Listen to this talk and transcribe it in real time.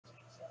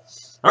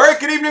All right,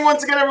 good evening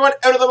once again, everyone.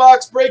 Out of the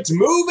box breaks.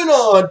 Moving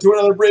on to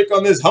another break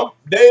on this Hump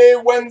Day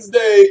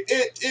Wednesday.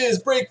 It is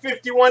break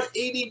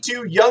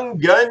 5182 Young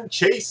Gun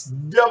Chase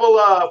Double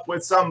Up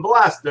with some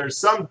blasters,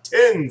 some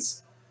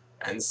tins,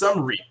 and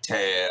some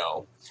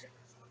retail.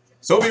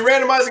 So we'll be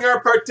randomizing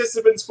our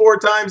participants 4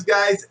 times,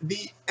 guys.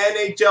 The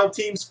NHL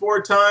teams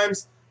 4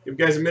 times. Give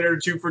you guys a minute or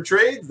two for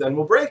trades, then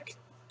we'll break.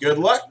 Good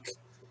luck.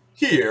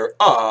 Here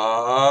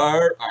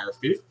are our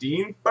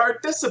 15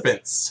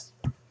 participants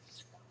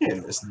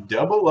in this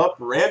double up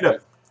random.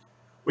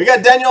 We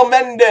got Daniel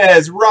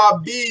Mendez,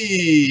 Rob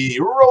B,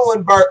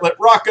 Roland Bartlett,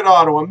 Rocket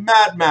Ottawa,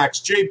 Mad Max,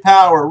 J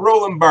Power,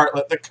 Roland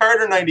Bartlett, the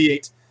Carter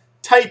 98,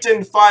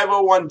 Titan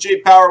 501, J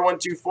Power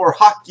 124,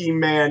 Hockey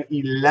Man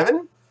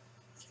 11,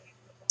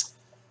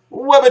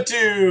 Webba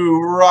 2,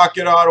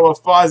 Rocket Ottawa,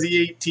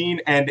 Fozzie 18,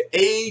 and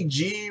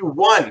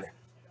AG1.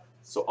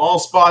 So all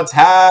spots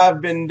have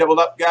been doubled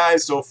up,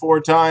 guys. So 4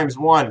 times.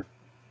 1,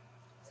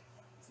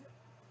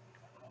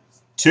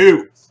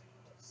 2,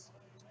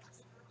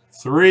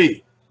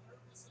 3,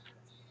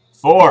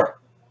 4.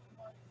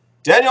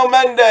 Daniel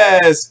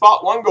Mendez,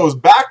 spot 1 goes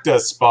back to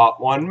spot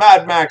 1.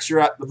 Mad Max, you're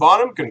at the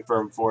bottom.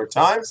 Confirm 4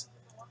 times.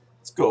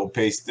 Let's go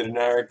paste it in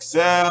our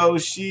Excel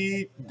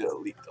sheet.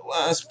 Delete the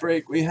last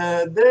break we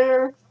had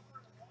there.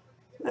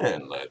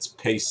 And let's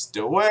paste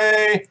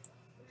away.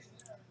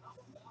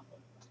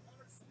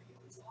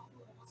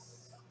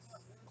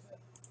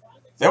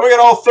 Then we got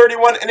all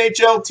 31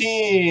 NHL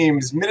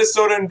teams.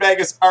 Minnesota and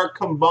Vegas are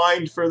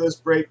combined for this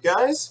break,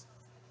 guys.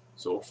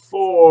 So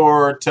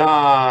 4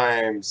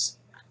 times.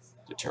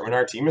 Determine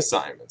our team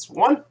assignments.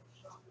 1,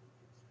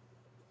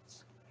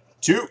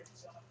 2,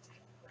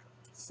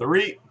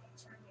 3,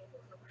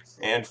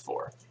 and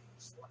 4.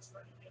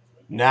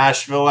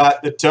 Nashville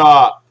at the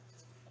top.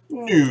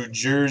 New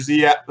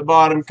Jersey at the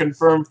bottom.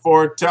 Confirm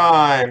 4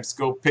 times.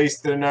 Go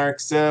paste it in our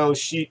Excel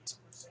sheet.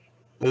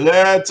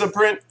 Let's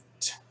print.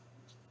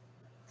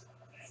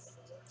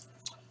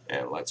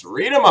 And let's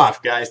read them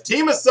off, guys.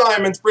 Team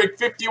assignments, break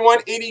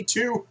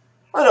 5182.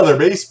 Another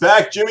base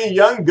pack, Jimmy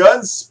Young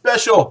Guns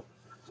special.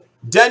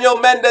 Daniel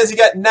Mendez, you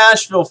got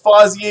Nashville.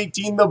 Fozzie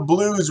 18, the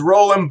Blues.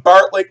 Roland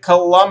Bartlett,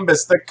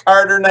 Columbus. The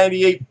Carter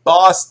 98,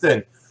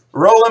 Boston.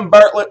 Roland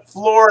Bartlett,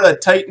 Florida.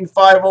 Titan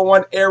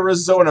 501,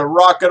 Arizona.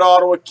 Rocket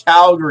Ottawa,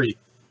 Calgary.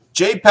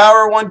 J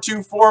Power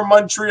 124,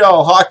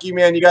 Montreal. Hockey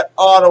Man, you got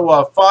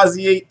Ottawa.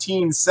 Fozzie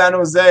 18, San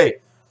Jose.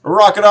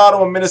 Rocket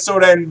Ottawa,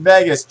 Minnesota, and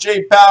Vegas.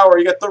 J Power,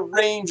 you got the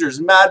Rangers.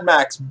 Mad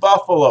Max,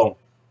 Buffalo.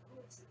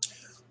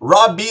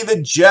 Rob B,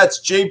 the Jets.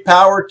 J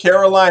Power,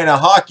 Carolina.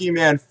 Hockey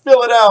Man,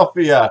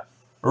 Philadelphia.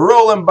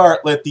 Roland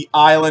Bartlett, the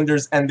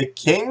Islanders and the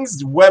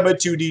Kings. Webba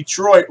 2,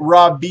 Detroit.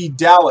 Rob B,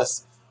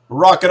 Dallas.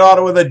 Rocket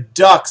Ottawa, the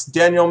Ducks.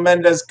 Daniel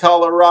Mendez,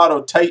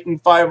 Colorado. Titan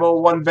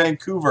 501,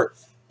 Vancouver.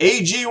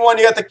 AG1,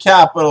 you got the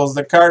Capitals.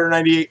 The Carter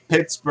 98,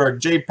 Pittsburgh.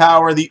 J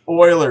Power, the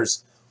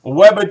Oilers.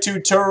 Webba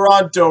 2,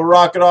 Toronto.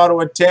 Rocket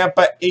Ottawa,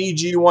 Tampa.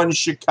 AG1,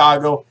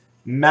 Chicago.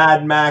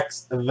 Mad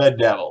Max, the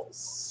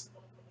Devils.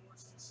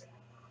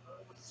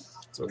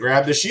 So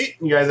grab the sheet.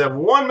 You guys have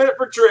 1 minute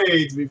for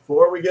trades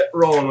before we get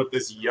rolling with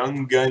this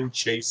Young Gun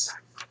Chase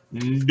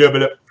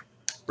double up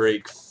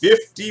break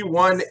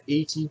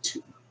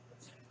 5182.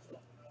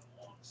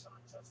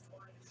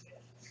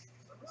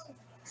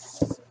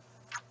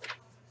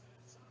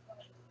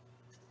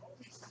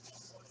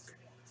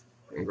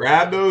 And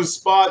grab those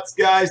spots,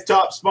 guys.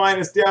 Top's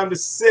finest down to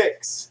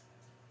 6.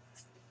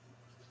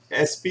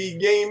 SP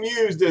game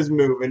used is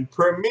moving.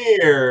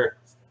 Premier.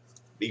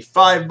 The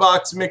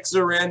 5-box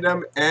mixer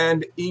random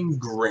and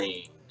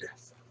ingrained.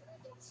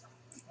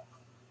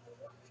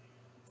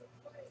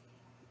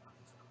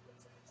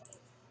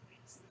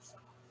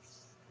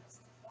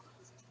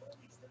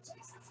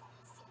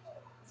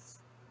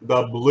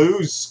 The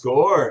Blues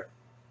score.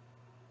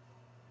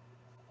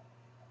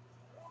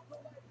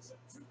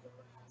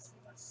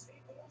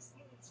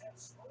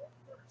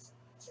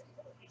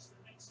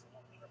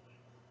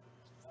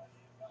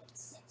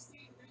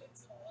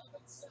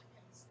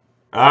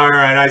 All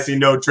right, I see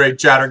no trade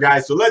chatter,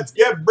 guys, so let's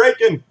get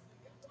breaking.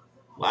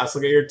 Last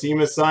look at your team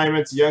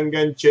assignments, Young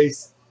Gun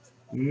Chase.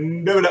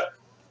 Here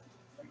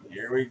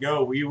we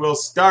go. We will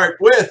start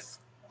with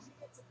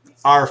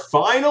our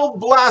final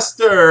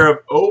blaster of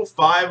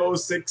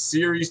 0506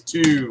 Series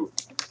 2.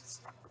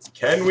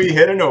 Can we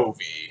hit an OV?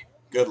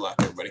 Good luck,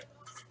 everybody.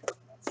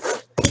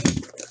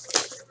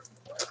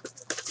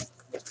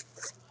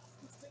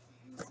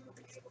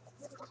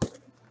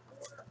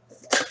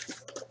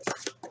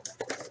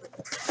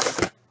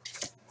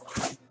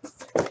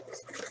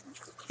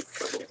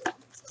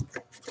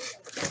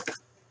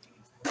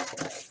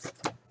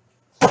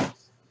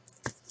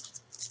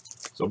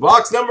 So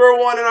box number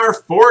 1 in our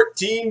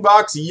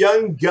 14-box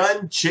Young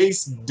Gun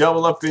Chase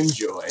double up.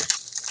 Enjoy.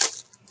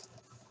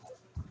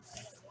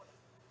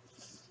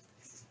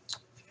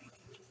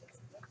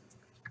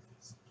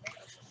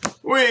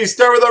 We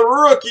start with a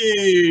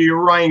rookie,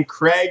 Ryan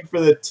Craig for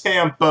the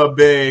Tampa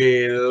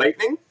Bay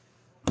Lightning.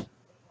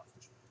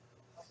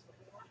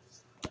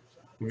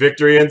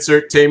 Victory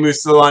insert, Teemu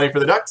Selanne for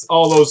the Ducks.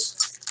 All those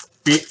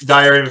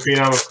Diary of a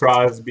Phenom of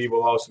Crosby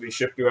will also be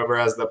shipped to whoever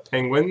has the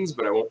Penguins,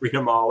 but I won't read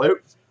them all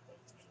out.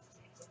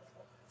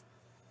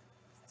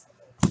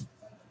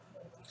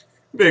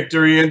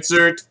 Victory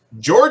insert,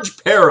 George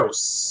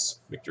Peros.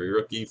 Victory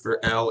rookie for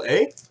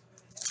LA.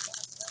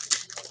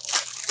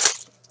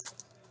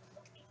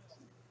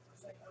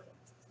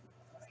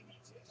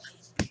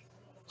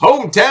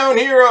 Hometown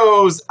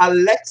Heroes,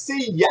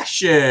 Alexei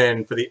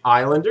Yashin for the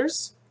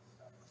Islanders.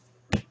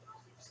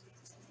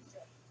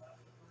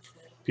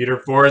 Peter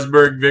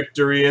Forsberg,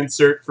 victory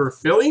insert for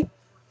Philly.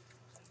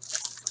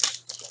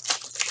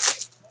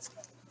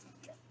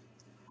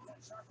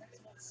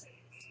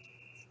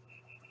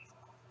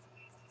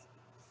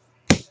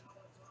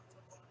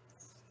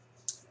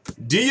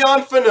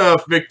 Dion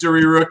Phaneuf,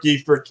 victory rookie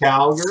for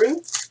Calgary.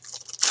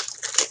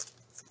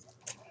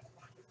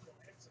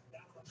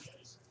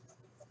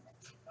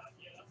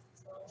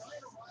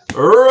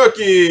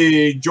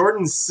 Rookie,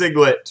 Jordan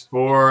Siglet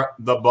for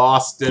the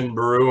Boston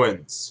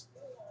Bruins.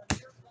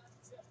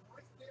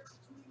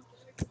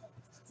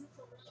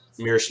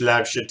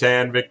 Miroslav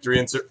Shatan, victory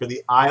insert for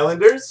the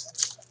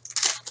Islanders.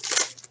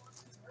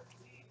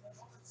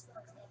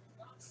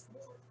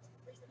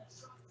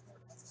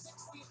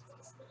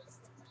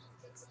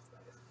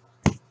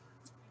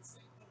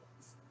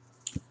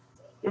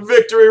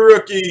 Victory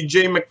rookie,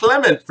 Jay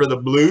McClement for the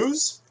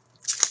Blues.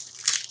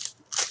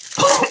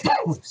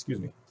 Excuse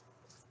me.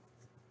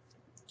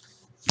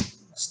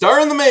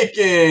 Star in the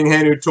making,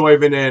 Hannu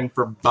Toivonen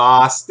for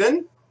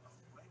Boston.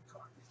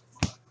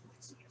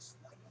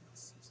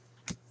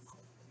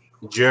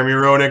 Jeremy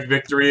Roenick,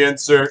 victory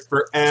insert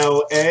for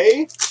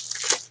LA.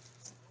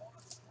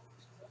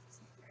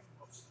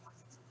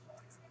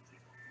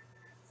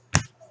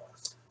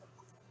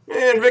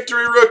 And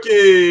victory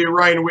rookie,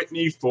 Ryan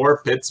Whitney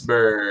for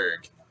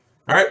Pittsburgh.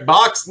 All right,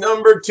 box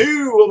number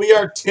 2 will be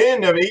our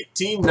 10 of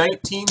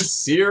 18-19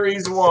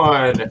 Series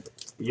 1.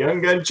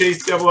 Young Gun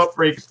Chase double up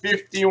break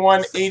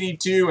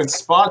 5182, and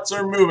spots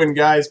are moving,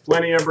 guys.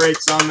 Plenty of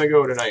breaks on the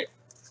go tonight.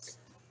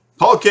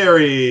 Paul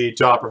Carey,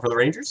 topper for the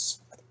Rangers.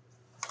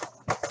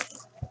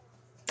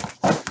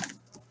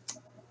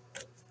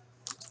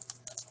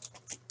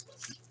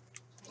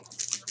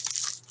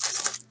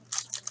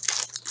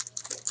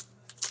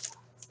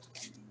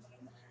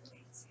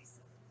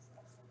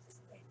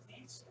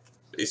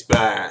 Base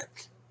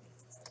back.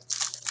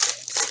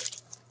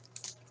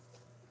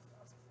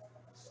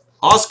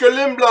 Oscar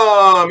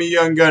Lindblom,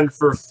 Young Gun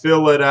for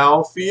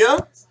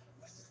Philadelphia.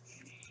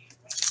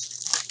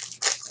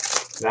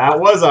 That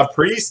was a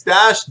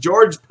pre-stashed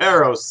George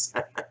Peros.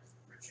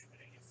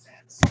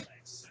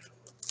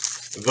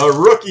 The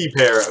rookie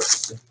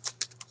Peros.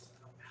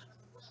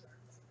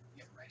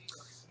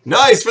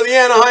 Nice for the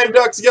Anaheim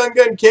Ducks, Young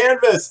Gun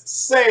canvas,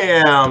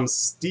 Sam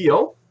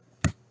Steele.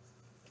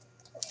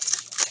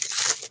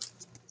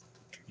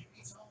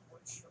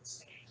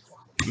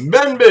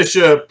 Ben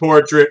Bishop,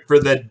 portrait for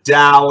the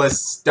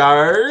Dallas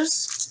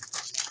Stars.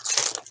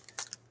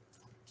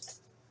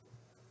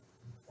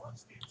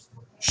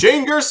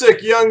 Shane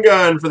Gersick, Young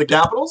Gun for the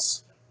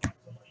Capitals.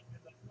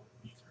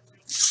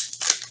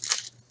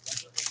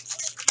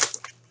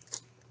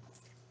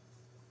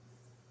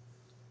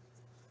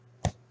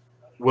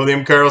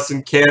 William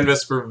Karlsson,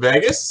 canvas for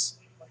Vegas.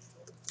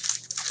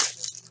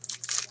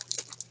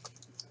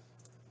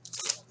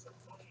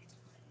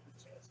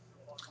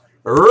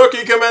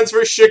 Rookie commence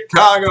for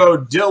Chicago,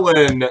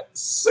 Dylan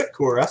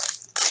Sakura.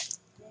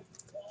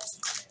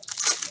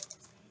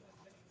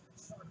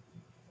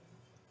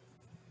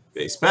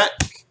 Base pack.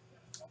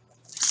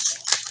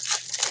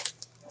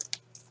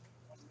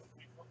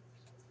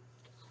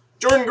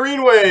 Jordan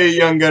Greenway,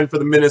 Young Gun for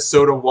the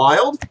Minnesota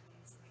Wild.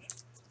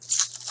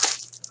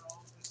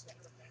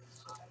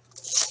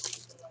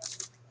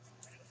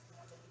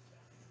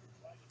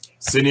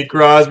 Sidney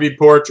Crosby,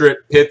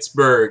 portrait,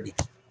 Pittsburgh.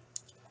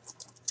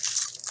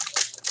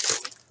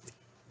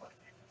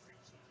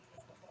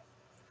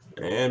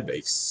 And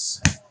base.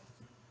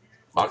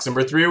 Box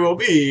number 3 will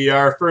be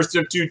our first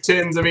of 2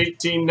 10s of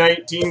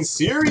 18-19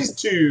 Series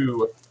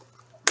 2.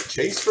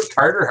 Chase for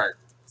Carter Hart.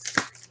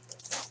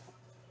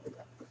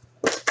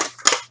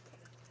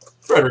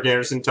 Frederick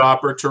Anderson,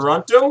 topper,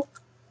 Toronto.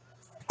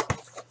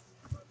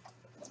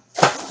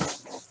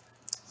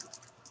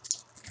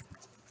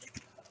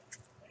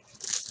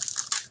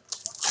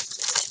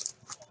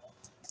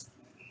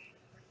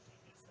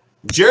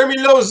 Jeremy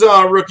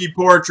Loza, rookie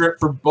portrait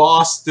for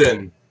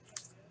Boston.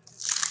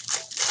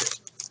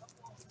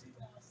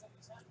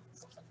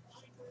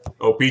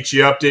 O-Pee-Chee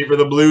update for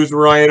the Blues,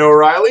 Ryan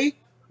O'Reilly.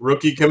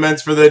 Rookie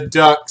commence for the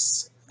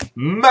Ducks,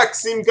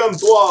 Maxime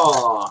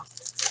Comtois.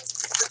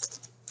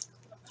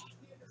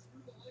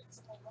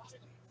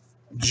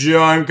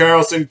 John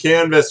Carlson,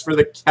 canvas for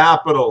the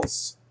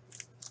Capitals.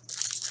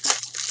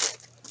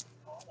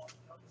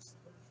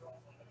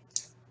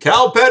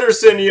 Cal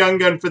Pedersen, Young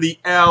Gun for the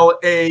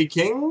LA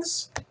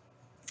Kings.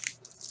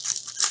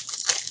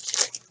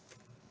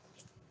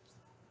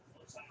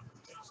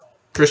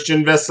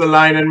 Christian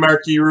Vesalainen,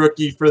 marquee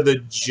rookie for the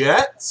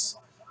Jets.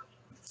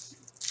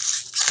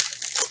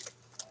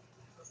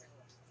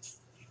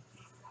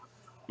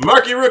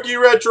 Marquee rookie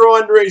retro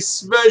Andrei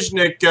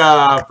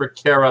Svejnik for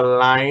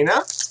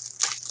Carolina.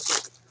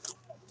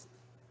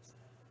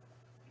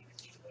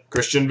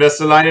 Christian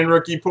Vesalainen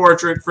rookie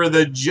portrait for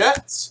the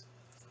Jets.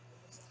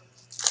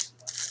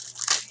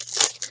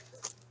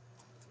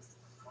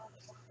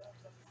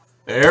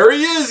 There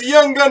he is,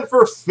 young gun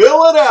for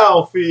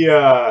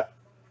Philadelphia,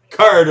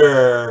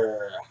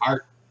 Carter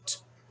Hart.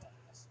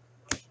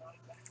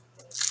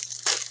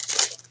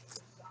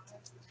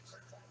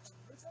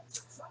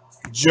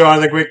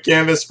 Jonathan Quick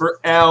canvas for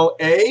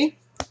LA.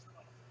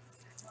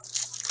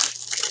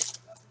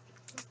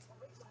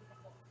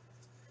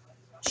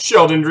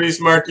 Sheldon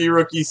Dries marquee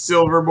rookie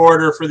silver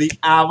border for the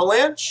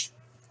Avalanche.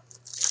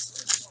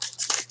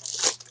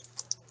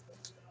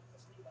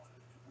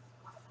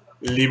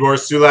 Libor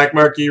Sulak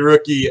marquee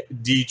rookie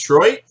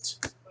Detroit.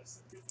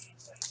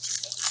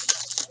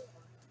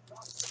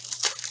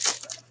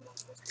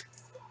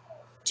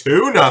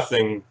 Two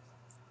nothing.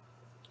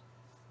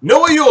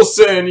 Noah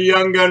Juulsen,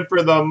 young gun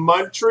for the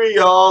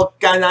Montreal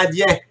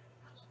Canadiens.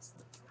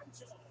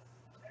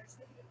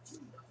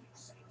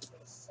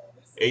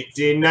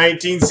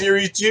 18-19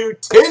 Series 2,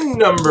 tin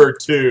number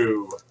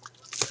 2.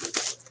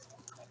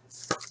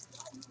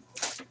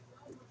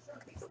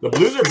 The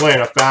Blues are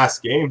playing a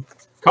fast game.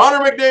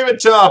 Connor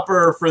McDavid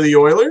chopper for the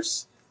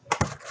Oilers.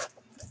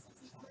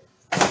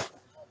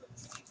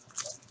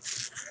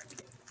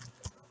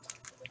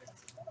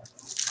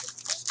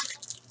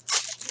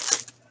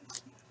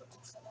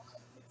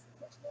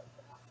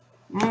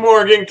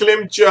 Morgan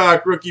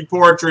Klimchuk rookie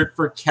portrait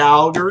for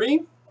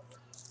Calgary.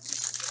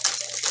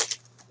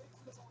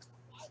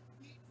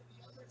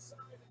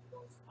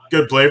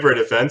 Good play for a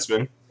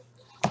defenseman.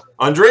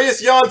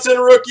 Andreas Janssen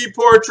rookie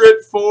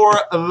portrait for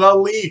the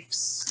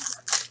Leafs.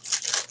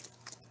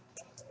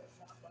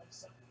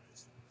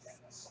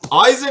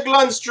 Isaac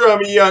Lundstrom,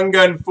 young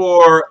gun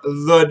for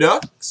the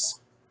Ducks.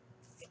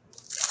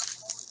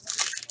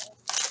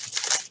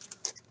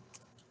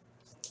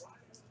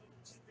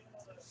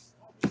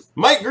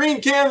 Mike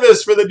Green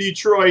canvas for the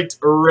Detroit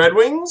Red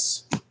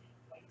Wings.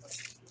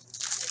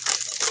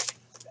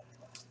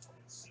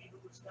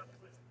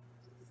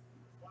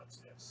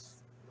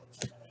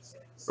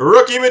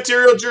 Rookie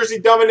material jersey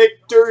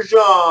Dominic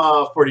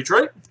Turgeon for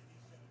Detroit.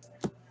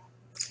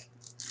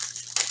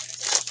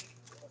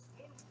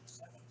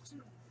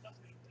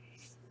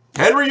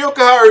 Henry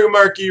Yokoharu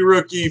marquee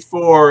rookie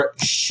for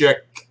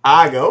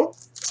Chicago.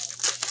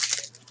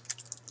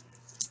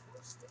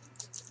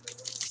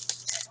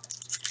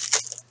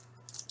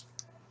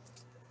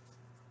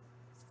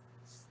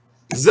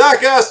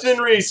 Zach Aston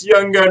Reese,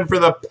 young gun for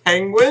the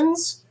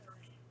Penguins.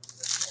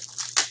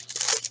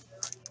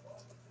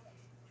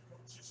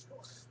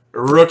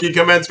 Rookie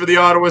commence for the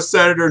Ottawa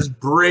Senators,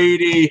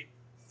 Brady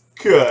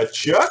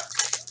Tkachuk.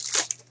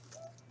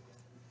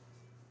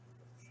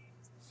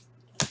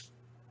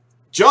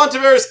 John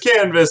Tavares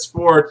canvas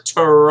for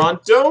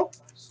Toronto.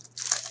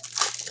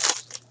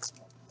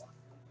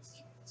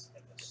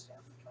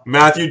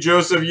 Matthew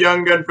Joseph,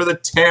 young gun for the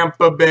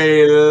Tampa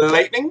Bay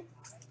Lightning.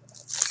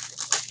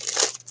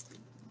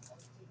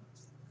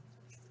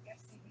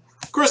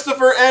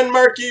 Christopher N.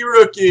 marquee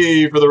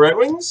rookie for the Red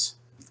Wings.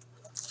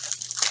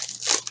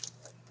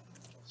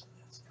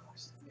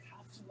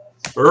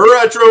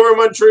 Retro over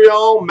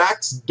Montreal,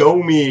 Max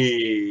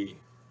Domi.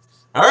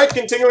 All right,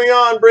 continuing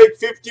on, break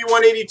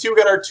 5182.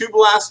 Got our two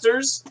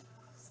blasters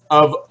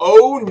of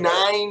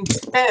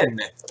 0910.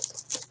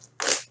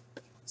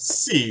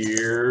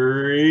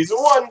 Series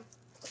 1.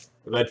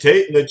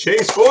 The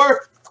chase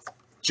for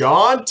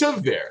John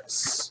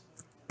Tavares.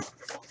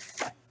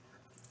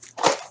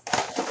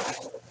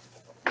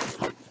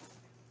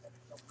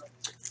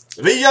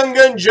 The Young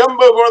Gun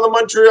Jumbo for the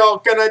Montreal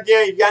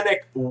Canadiens,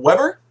 Yannick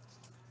Weber.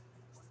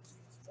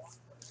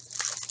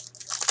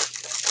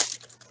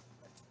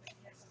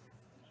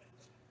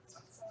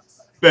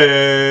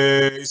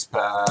 Base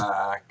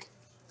pack.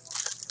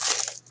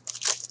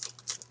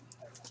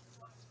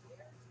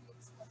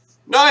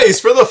 Nice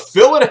for the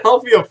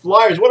Philadelphia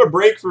Flyers. What a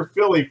break for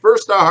Philly.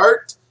 First a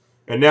Hart,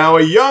 and now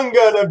a young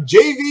gun of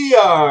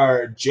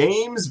JVR,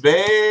 James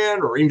Van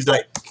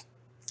Riemsdyk.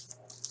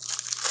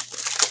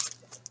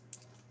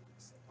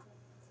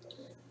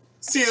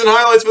 Season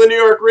highlights for the New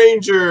York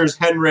Rangers,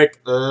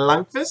 Henrik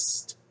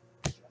Lundqvist.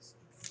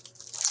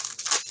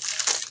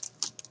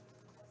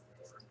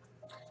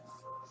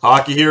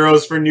 Hockey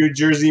Heroes for New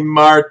Jersey,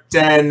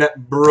 Martin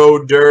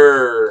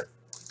Brodeur.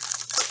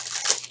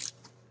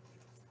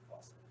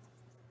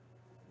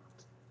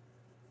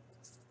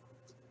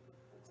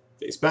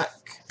 Face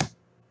back.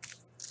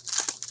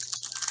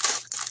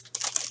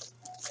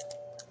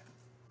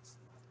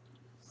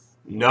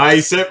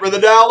 Nice hit for the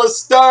Dallas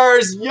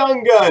Stars,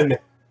 young gun,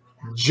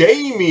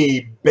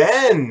 Jamie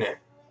Benn.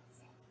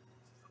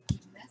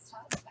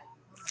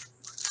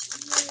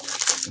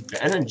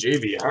 Ben and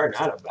JVR,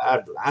 not a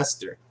bad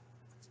blaster.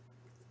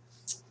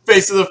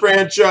 Face of the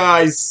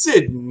franchise,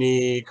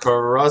 Sidney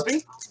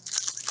Crosby.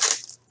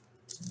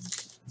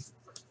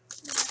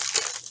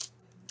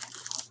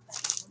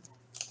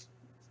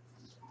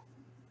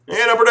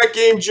 And Upper Deck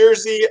Game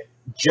jersey,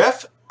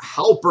 Jeff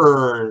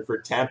Halpern for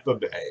Tampa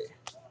Bay.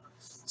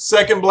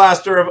 Second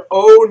blaster of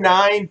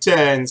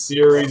 0910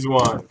 Series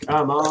 1.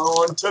 Come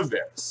on,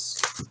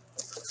 Tavares.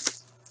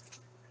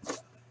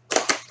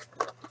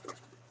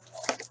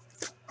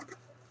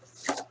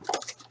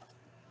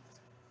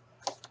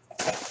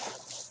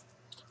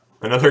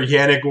 Another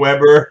Yannick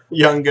Weber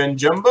Young Gun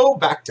Jumbo.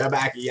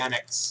 Back-to-back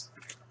Yannicks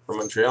from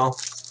Montreal.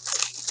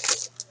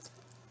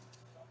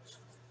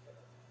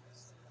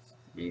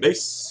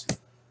 Base.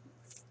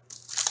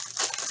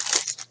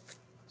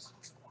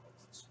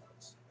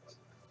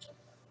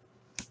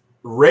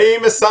 Ray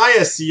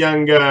Messias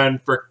Young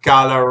Gun for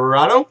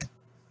Colorado.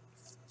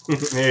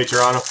 Hey,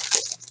 Toronto.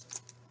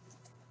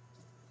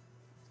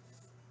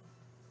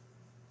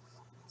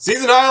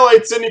 Season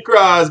highlights, Sidney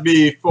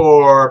Crosby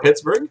for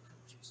Pittsburgh.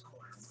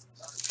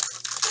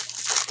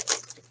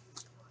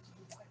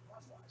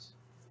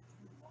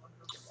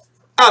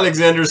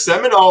 Alexander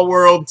Semin,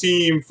 All-World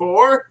Team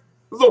for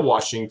the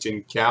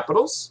Washington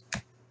Capitals.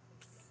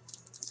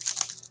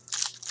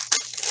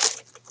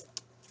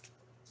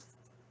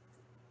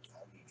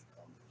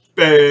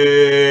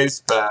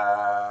 Base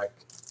pack.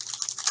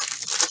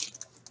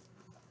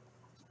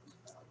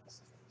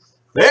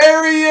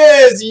 There he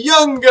is,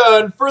 Young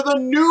Gun for the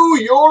New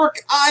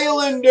York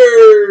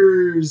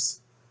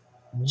Islanders,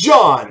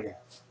 John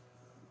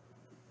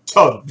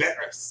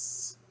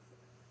Tavares.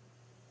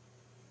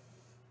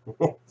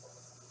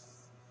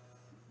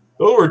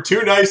 Those were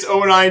two nice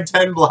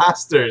 0910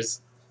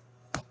 blasters.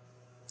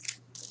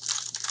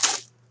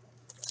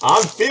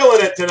 I'm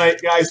feeling it tonight,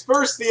 guys.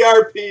 First the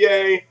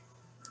RPA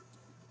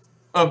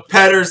of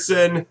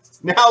Pettersson.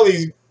 Now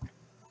these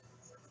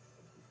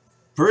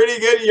pretty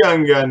good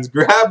Young Guns.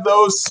 Grab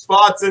those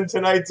spots in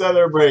tonight's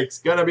other breaks.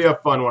 Gonna be a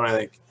fun one, I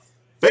think.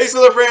 Face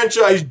of the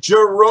franchise,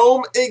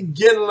 Jerome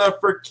Iginla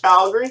for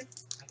Calgary.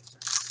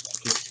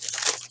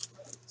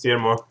 See you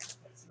tomorrow.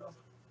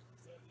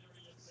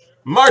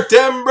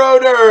 Martin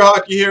Brodeur,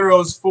 Hockey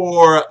Heroes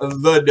for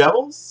the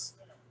Devils.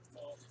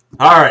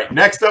 All right,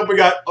 next up we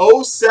got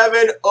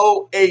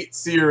 07-08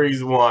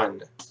 Series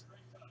 1.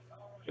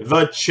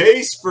 The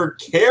Chase for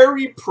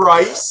Carey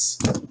Price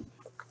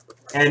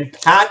and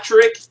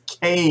Patrick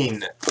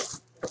Kane.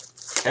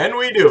 Can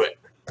we do it?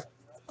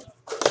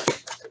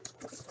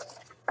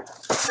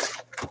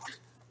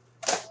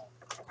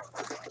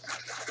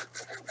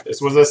 This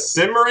was a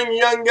simmering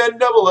Young Gun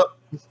double-up.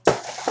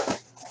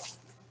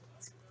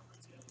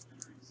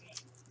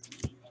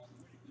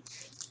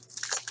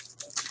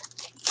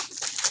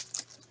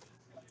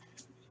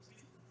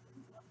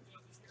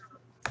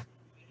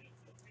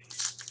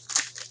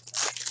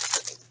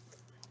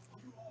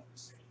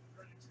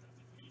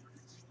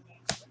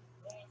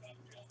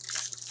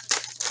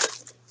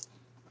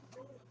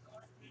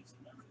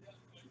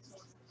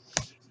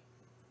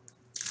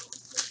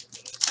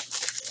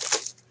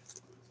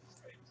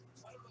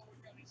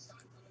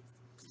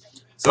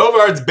 So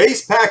far, it's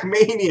Base Pack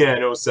Mania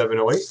in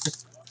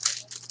 07-08.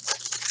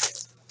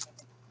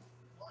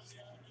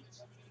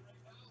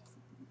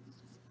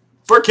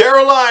 For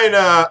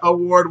Carolina,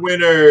 award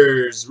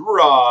winners,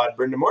 Rod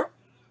Brindamore.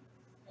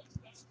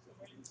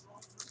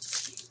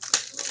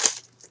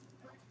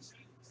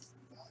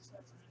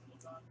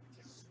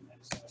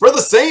 For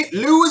the St.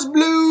 Louis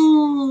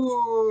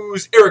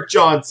Blues, Eric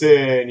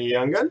Johnson,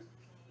 Young Gun.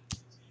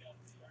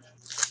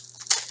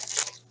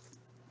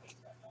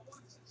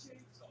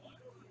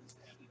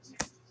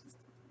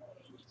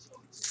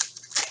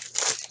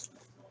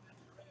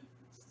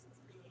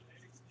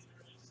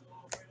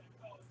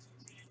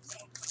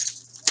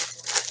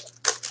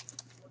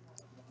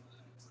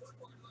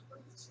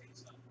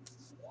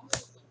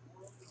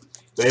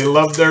 They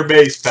love their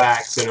base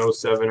packs in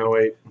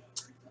 07-08.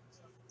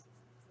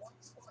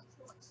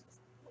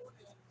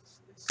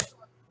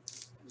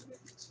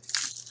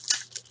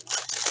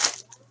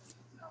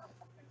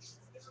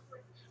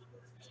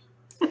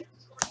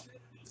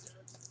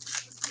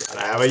 Gotta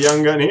have a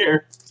Young Gun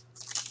here.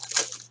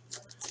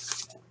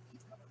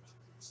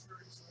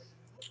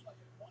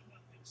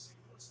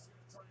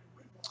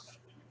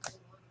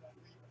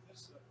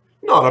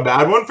 Not a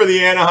bad one for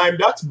the Anaheim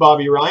Ducks,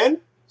 Bobby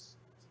Ryan.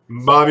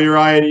 Bobby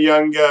Ryan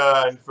Young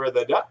Gun for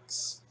the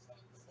Ducks.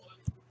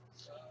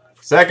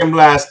 Second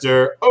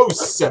blaster,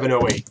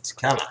 07-08.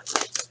 Come on.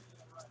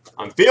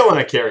 I'm feeling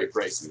a Carey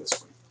Price in this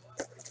one.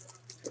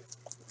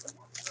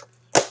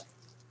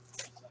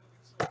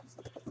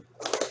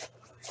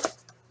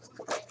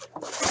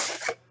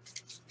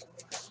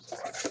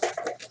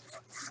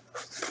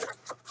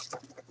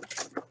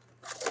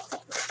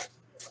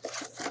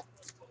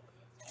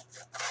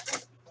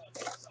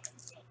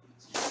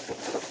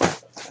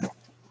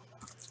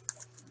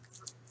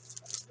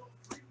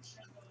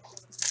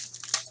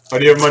 Oh,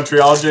 do you have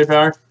Montreal,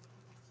 J-Power?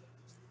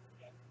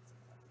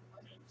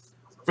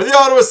 For the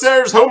Ottawa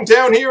Senators,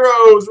 hometown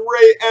heroes,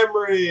 Ray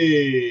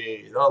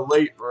Emery. The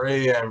late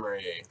Ray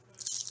Emery.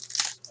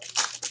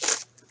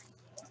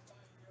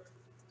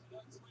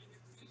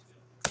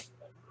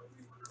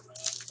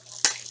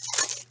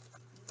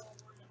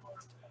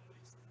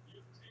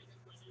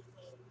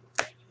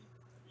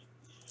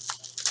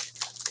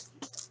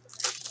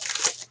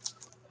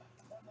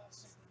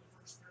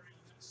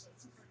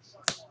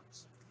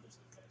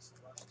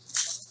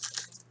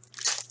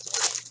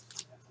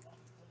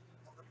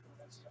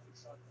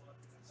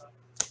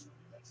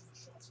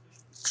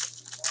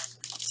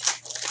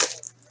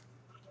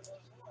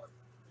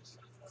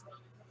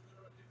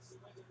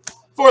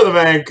 For the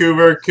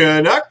Vancouver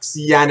Canucks,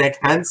 Yannick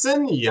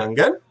Hansen, Young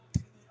Gun.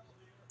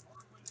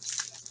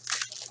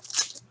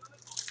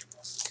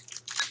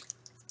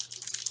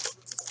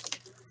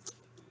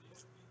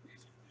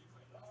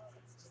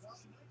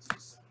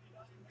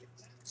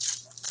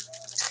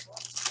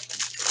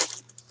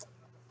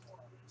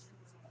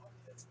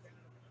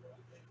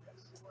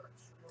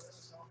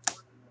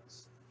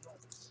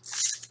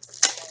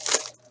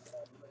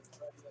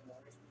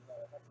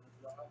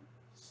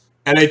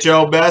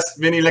 NHL Best,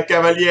 Vinny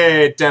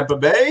Lecavalier, Tampa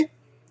Bay.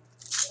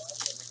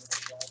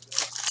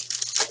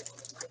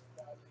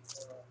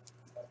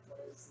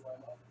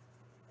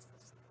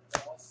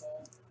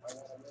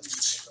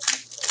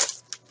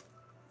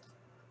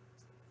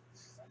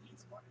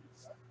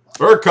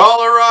 For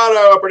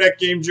Colorado, Upper Deck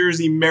Game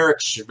Jersey, Marek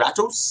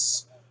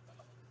Schvatos.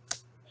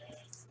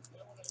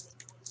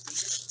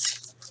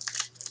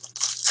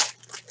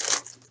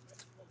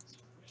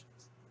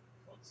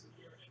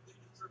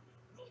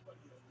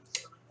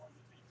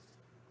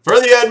 For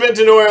the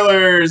Edmonton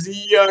Oilers,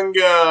 Young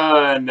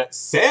Gun,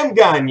 Sam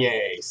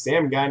Gagner.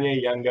 Sam Gagner,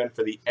 Young Gun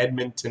for the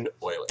Edmonton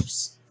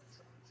Oilers.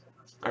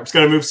 I'm just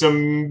going to move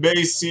some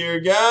base here,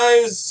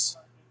 guys.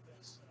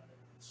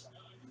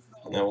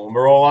 And then we'll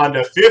roll on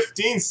to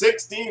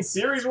 15-16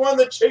 Series 1,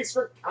 the chase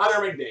for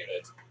Connor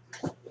McDavid.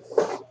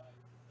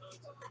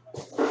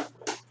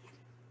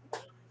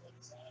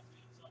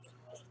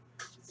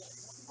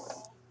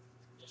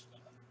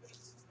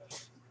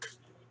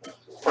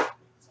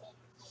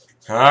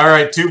 All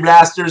right, two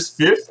blasters,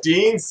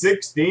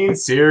 15-16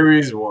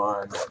 Series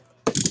 1.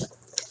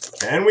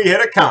 And we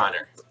hit a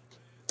Connor.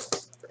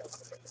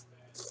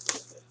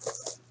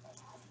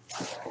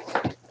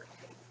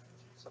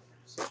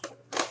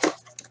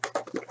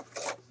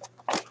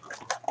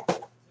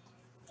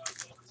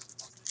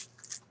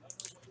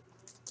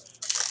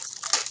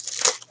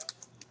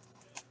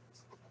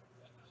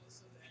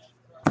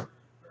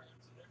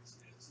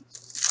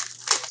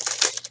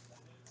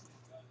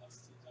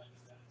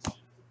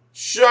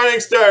 Shining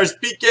Stars,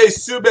 Piqué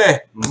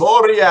Sube,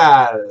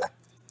 Montreal.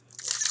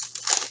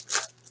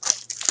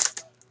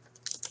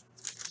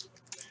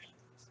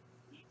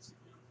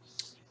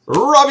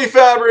 Robbie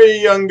Fabry,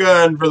 Young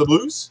Gun for the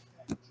Blues.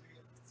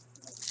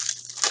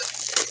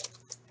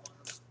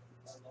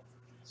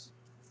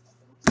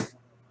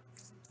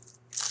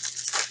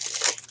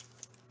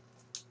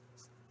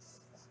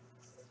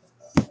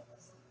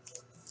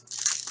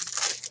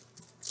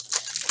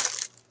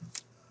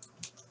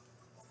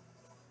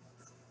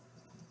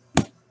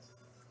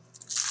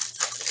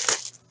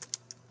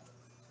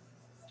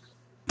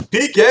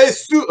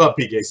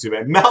 Piqué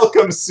Subban,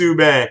 Malcolm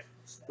Subban,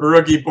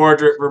 rookie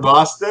portrait for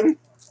Boston.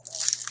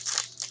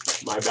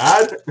 My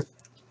bad.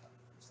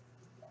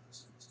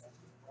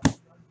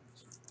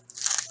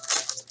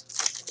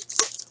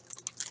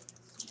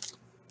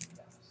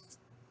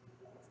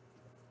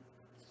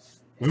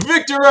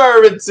 Victor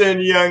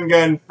Arvidsson, Young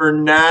Gun for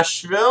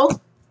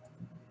Nashville.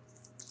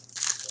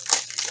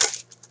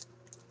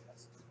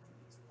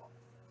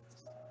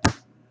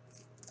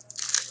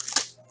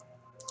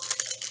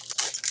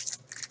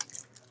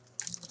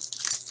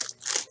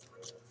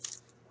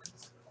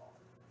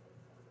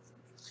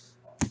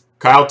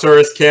 Kyle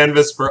Turris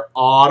canvas for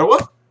Ottawa.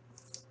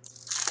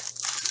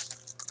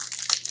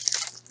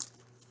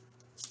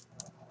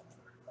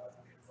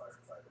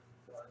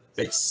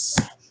 Base.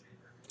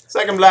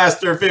 Second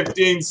blaster,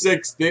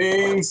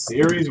 15-16,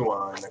 Series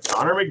 1.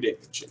 Connor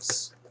McDavid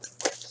chase.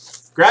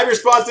 Grab your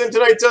spots in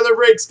tonight's other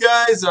breaks,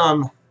 guys.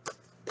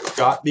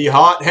 Got the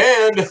hot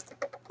hand.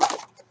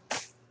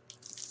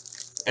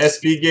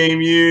 SP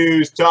Game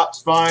Used,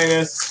 Topps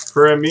Finest,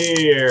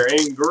 Premier,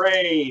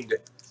 Ingrained,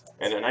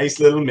 and a nice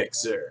little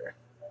mixer.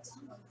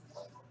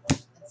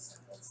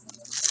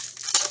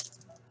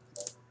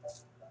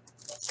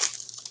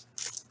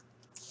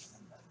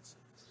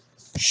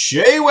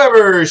 Shea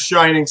Weber,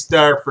 Shining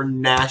Star for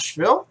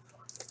Nashville.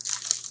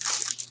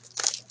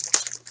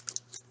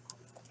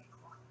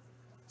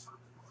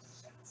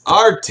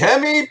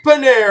 Artemi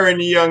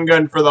Panarin, Young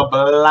Gun for the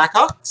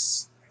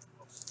Blackhawks.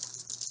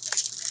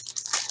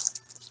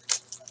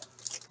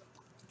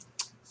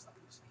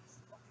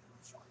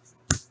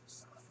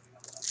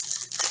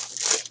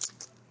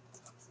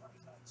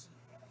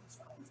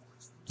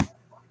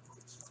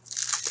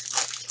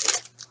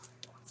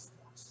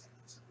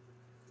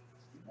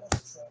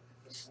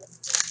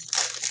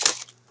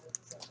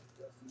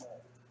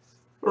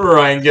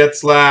 Ryan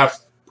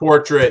Getzlaf,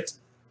 portrait,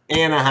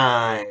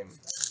 Anaheim.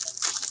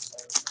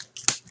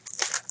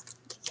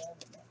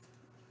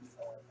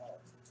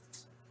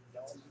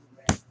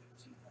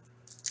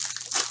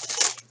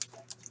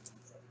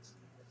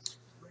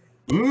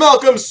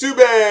 Malcolm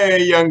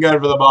Subban, Young Gun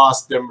for the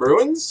Boston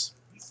Bruins.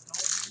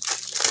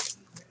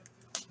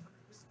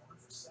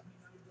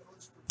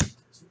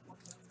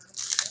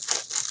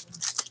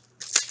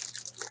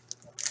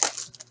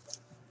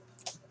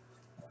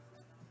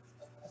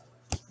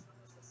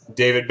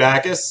 David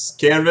Backes,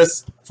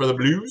 canvas for the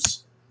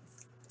Blues.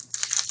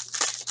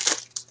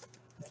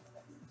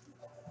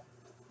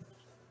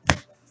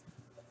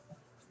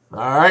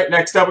 All right,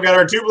 next up we got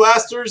our two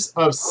blasters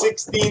of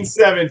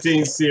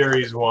 16-17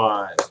 Series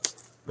 1.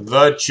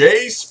 The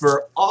chase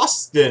for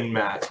Austin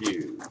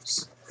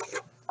Matthews.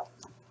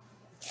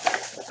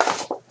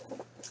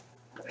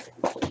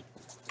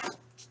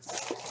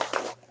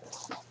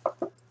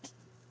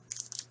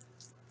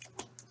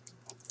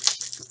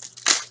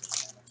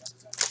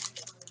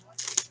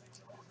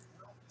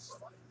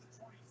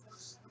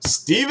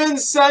 Steven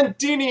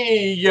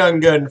Santini, Young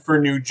Gun for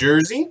New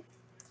Jersey.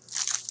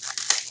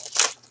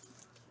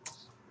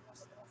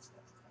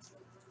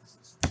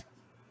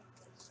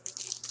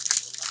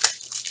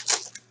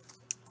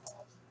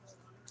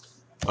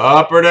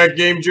 Upper Deck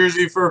game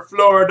jersey for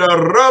Florida,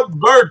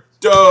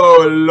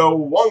 Roberto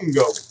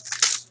Luongo.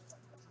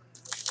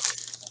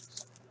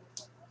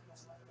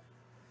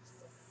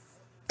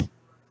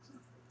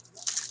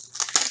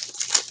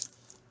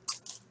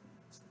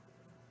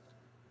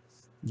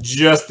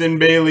 Justin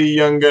Bailey,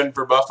 Young Gun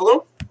for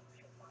Buffalo.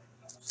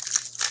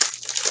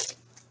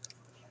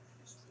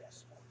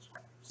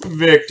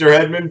 Victor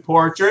Hedman,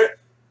 portrait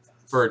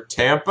for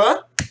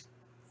Tampa.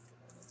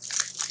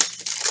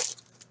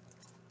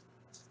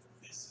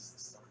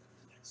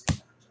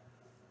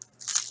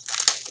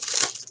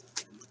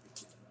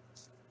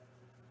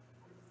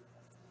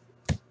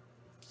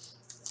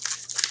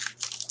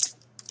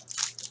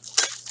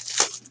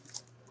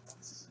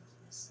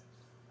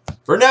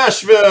 For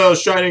Nashville,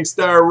 Shining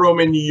Star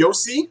Roman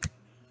Josi.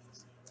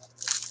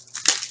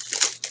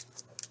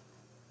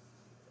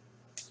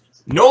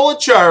 Noel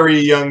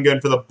Acciari, Young Gun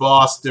for the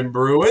Boston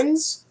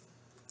Bruins.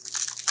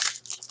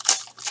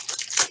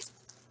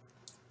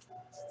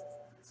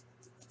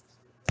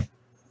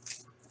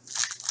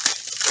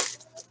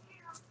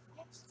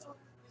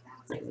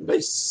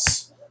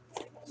 Nice.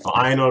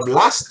 Final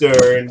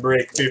blaster in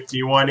break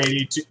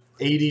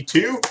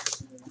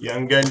 51-82.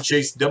 Young Gun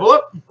Chase double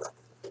up.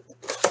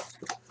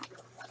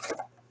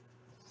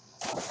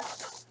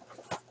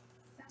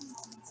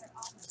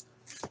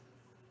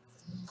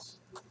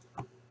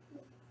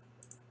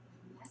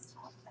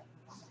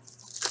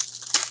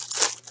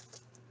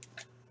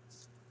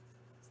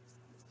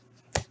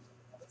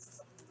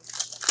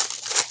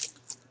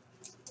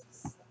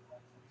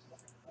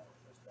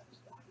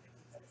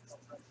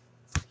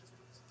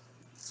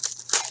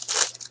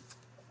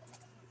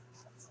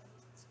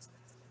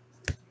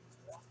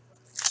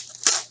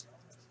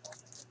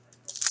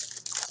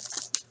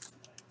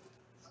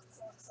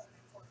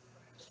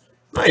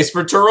 Nice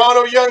for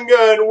Toronto, Young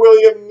Gun,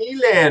 William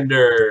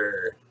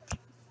Nylander.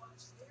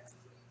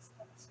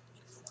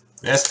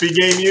 SB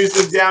game used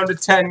is down to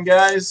 10,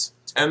 guys.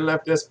 10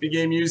 left, SB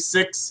game used,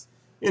 6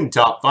 in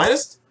top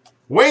finest.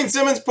 Wayne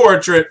Simmons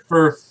portrait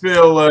for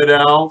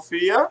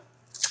Philadelphia.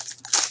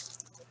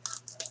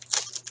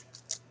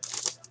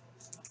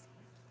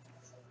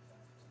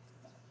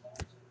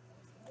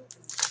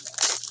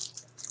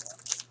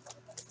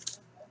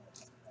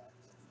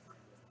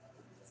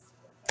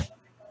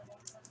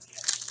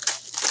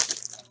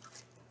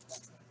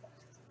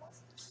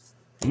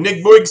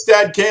 Nick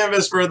Boygstad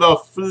canvas for the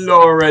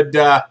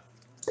Florida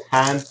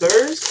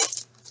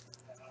Panthers.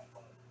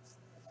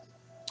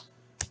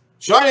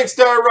 Shining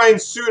Star Ryan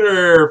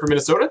Suter for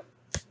Minnesota.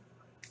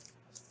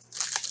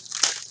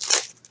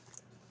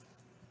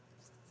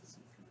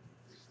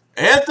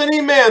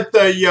 Anthony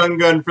Mantha, Young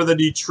Gun for the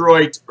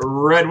Detroit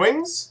Red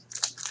Wings.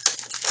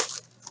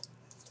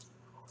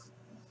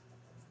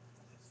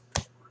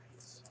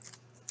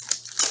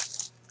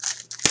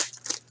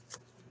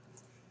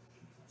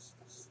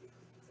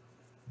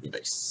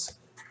 Nice.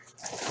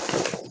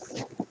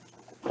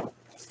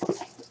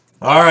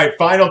 All right,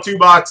 final two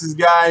boxes,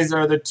 guys,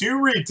 are the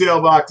two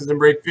retail boxes in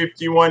break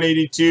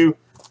 51-82.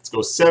 Let's go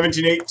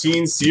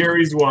 17-18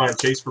 Series 1.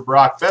 Chase for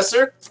Brock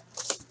Besser.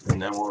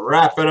 And then we'll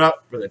wrap it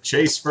up for the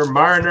chase for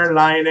Marner,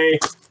 Laine,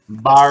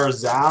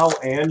 Barzal,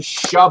 and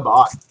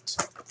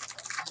Shabbat.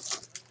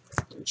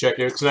 Check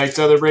out tonight's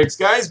other breaks,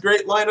 guys.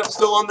 Great lineup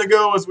still on the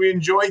go as we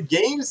enjoy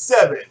Game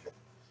 7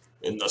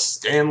 in the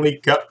Stanley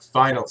Cup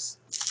Finals.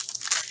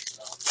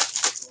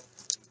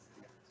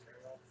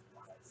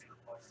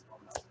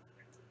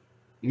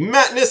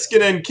 Matt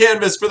Niskanen,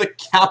 canvas for the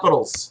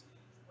Capitals.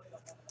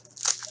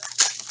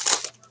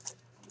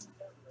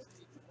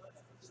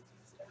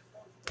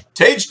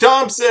 Tage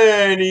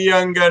Thompson,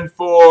 Young Gun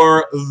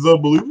for the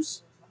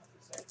Blues.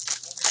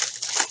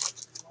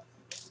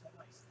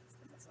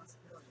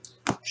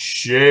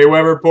 Shea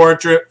Weber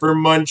portrait for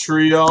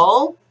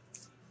Montreal.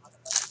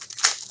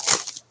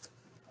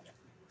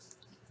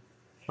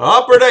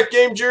 Upper Deck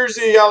game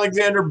jersey,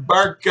 Alexander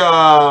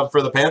Barkov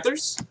for the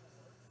Panthers.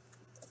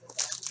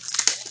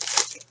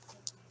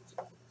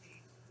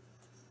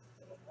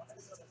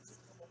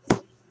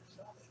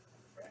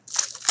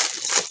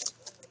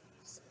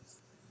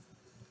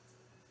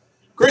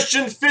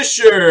 Christian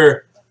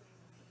Fisher,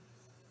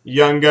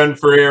 Young Gun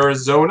for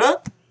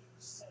Arizona.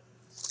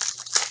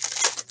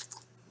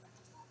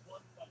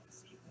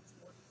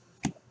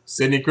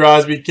 Sidney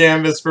Crosby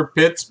canvas for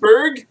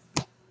Pittsburgh.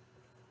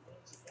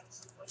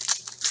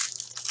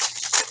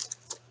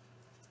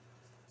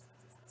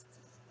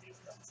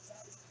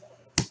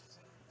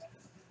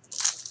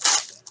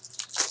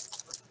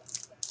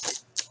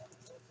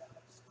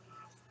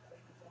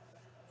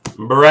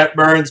 Brett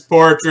Burns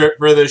portrait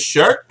for the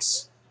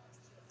Sharks.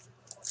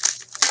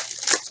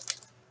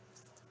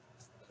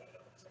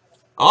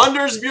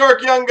 Anders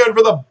Bjork Young Gun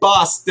for the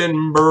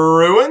Boston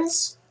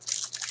Bruins.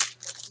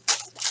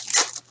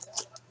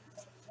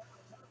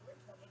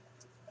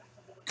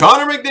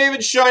 Connor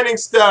McDavid Shining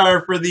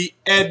Star for the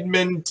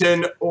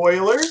Edmonton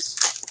Oilers.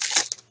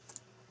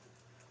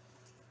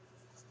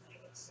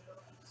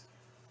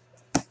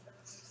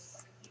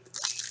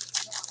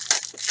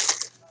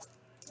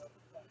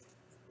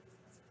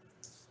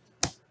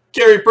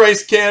 Carey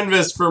Price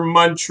Canvas for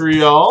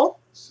Montreal.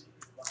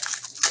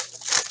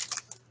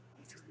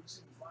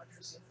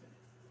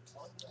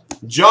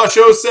 Josh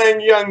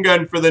Osang Young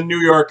Gun for the New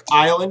York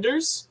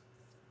Islanders.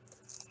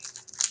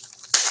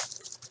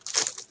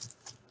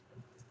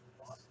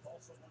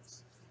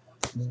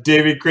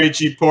 David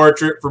Krejci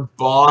portrait for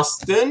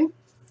Boston.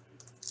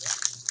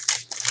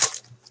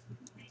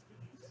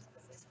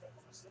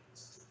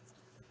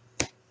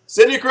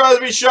 Sidney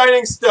Crosby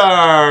Shining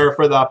Star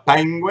for the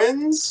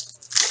Penguins.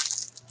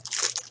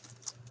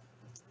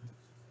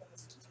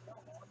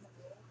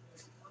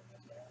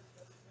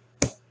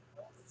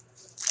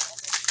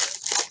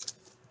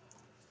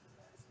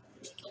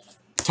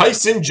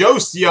 Tyson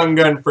Jost Young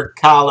Gun for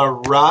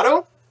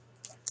Colorado.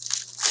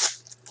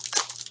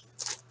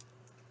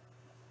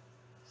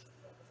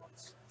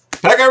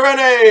 Pekka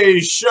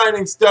Rinne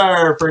Shining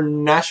Star for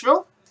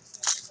Nashville.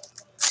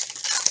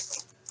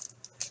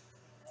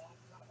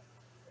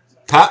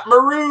 Pat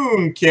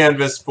Maroon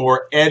Canvas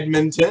for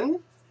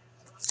Edmonton.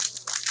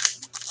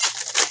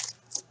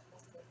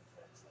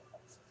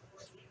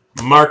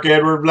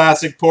 Marc-Edouard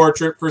Vlasic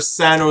portrait for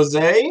San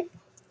Jose.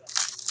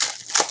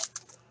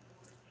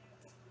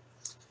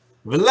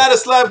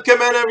 Vladislav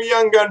Kamenev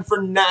Young Gun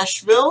for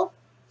Nashville.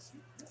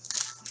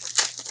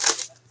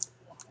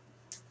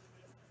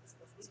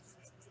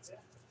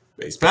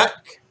 Base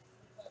pack.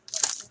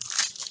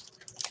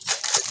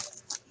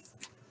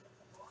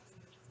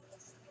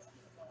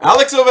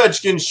 Alex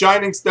Ovechkin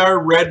Shining Star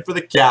Red for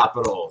the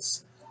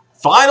Capitals.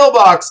 Final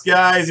box,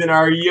 guys, in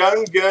our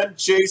Young Gun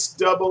Chase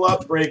double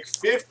up break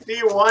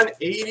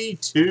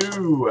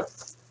 5182.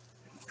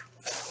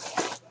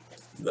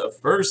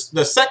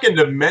 The second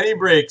of many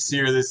breaks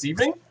here this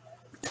evening.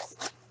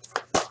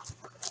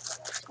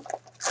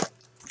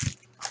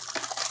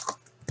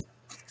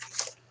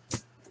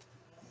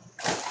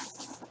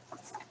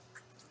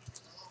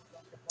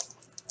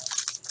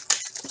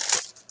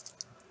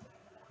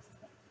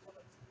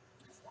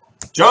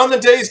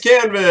 Jonathan Toews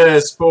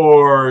Canvas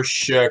for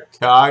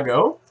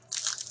Chicago.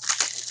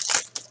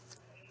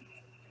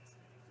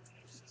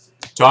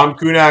 Tom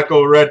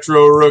Kuhnhackl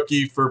Retro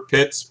Rookie for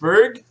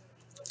Pittsburgh.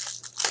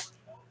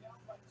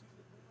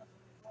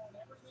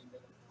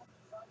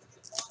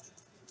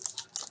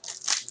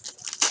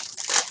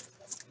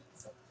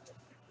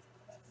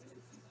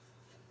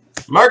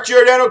 Mark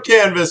Giordano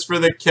Canvas for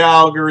the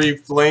Calgary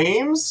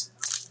Flames.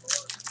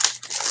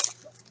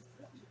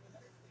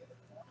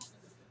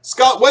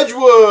 Scott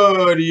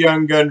Wedgwood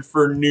Young Gun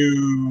for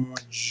New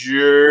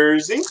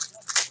Jersey.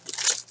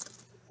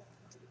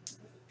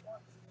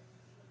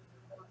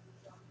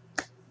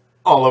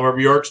 Oliver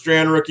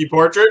Bjorkstrand Rookie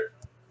Portrait.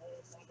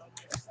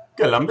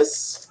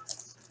 Columbus.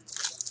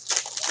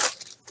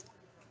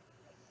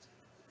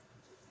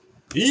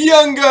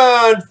 Young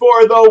Gun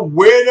for the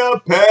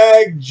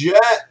Winnipeg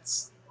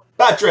Jets.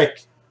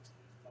 Patrick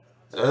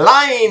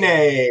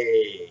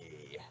Laine.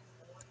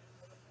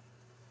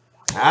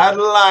 Add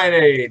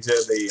Laine to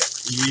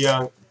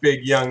the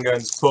big Young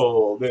Guns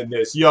pulled in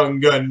this Young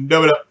Gun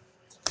double up.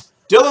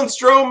 Dylan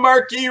Strome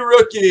Marquee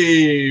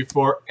Rookie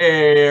for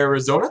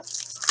Arizona.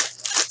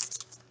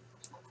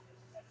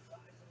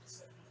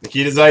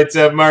 Nikita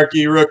Zaitsev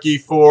Marquee Rookie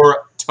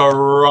for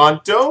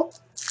Toronto.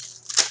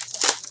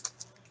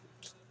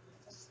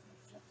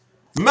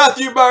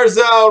 Matthew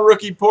Barzal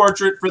Rookie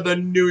Portrait for the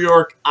New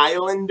York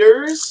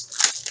Islanders.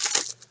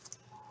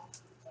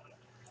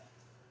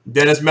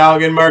 Dennis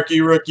Malgin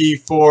Marquee Rookie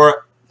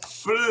for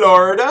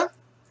Florida.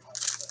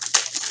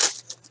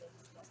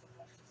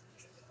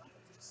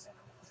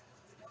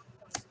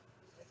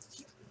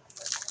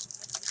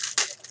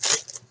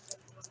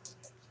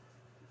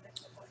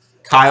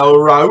 Kyle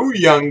Raoult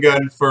Young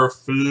Gun for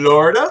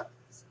Florida.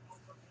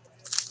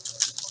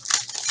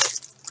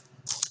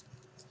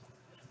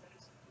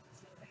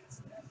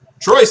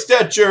 Troy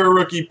Stecher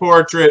Rookie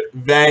Portrait,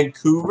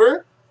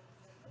 Vancouver.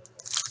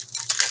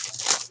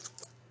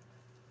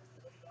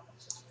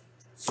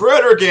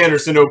 Frederick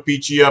Anderson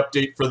OPG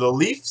Update for the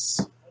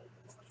Leafs.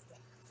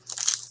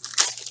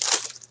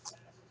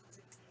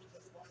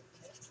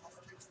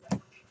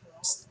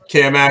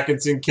 Cam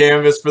Atkinson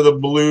Canvas for the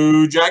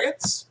Blue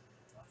Jackets.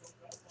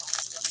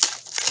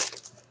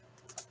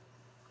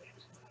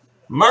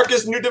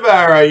 Marcus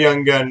Nutavara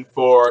Young Gun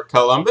for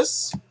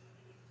Columbus.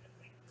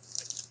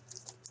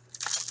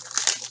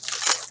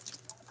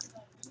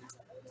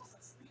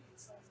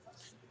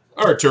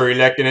 Arturi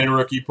Lehkonen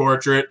Rookie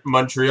Portrait,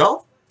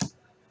 Montreal.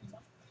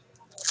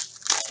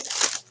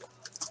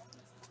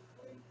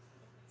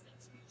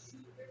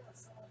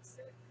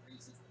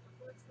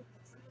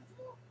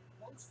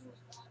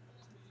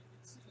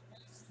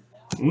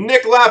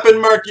 Nick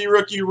Lappin, marquee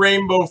rookie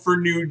rainbow for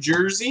New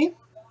Jersey.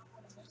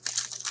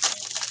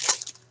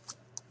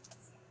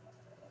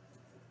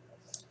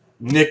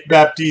 Nick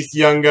Baptiste,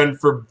 young gun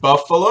for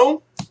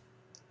Buffalo.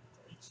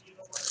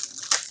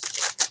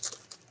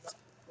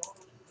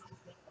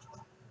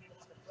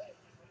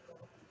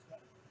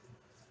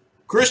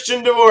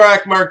 Christian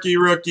Dvorak, marquee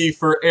rookie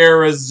for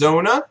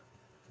Arizona.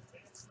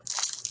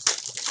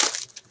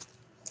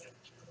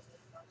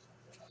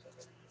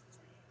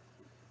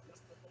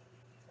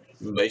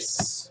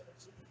 Nice.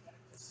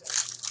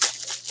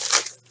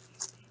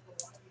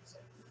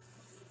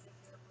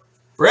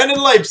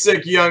 Brandon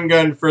Leipzig, young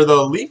gun for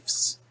the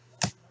Leafs.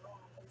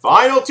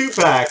 Final 2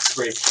 packs,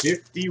 break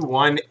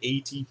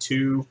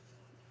 5182.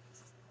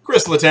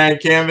 Chris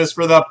Letang canvas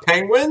for the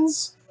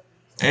Penguins.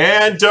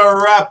 And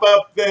to wrap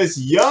up this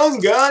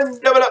young gun,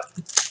 double up.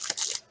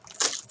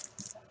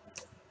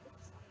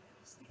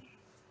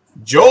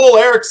 Joel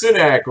Eriksson,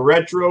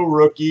 retro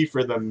rookie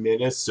for the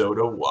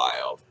Minnesota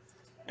Wild.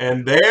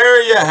 And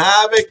there you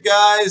have it,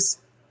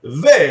 guys.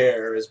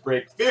 There's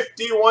break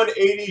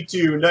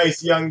 5182.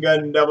 Nice young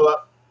gun double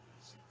up.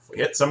 We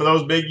hit some of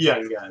those big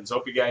young guns.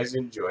 Hope you guys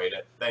enjoyed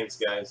it. Thanks,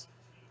 guys.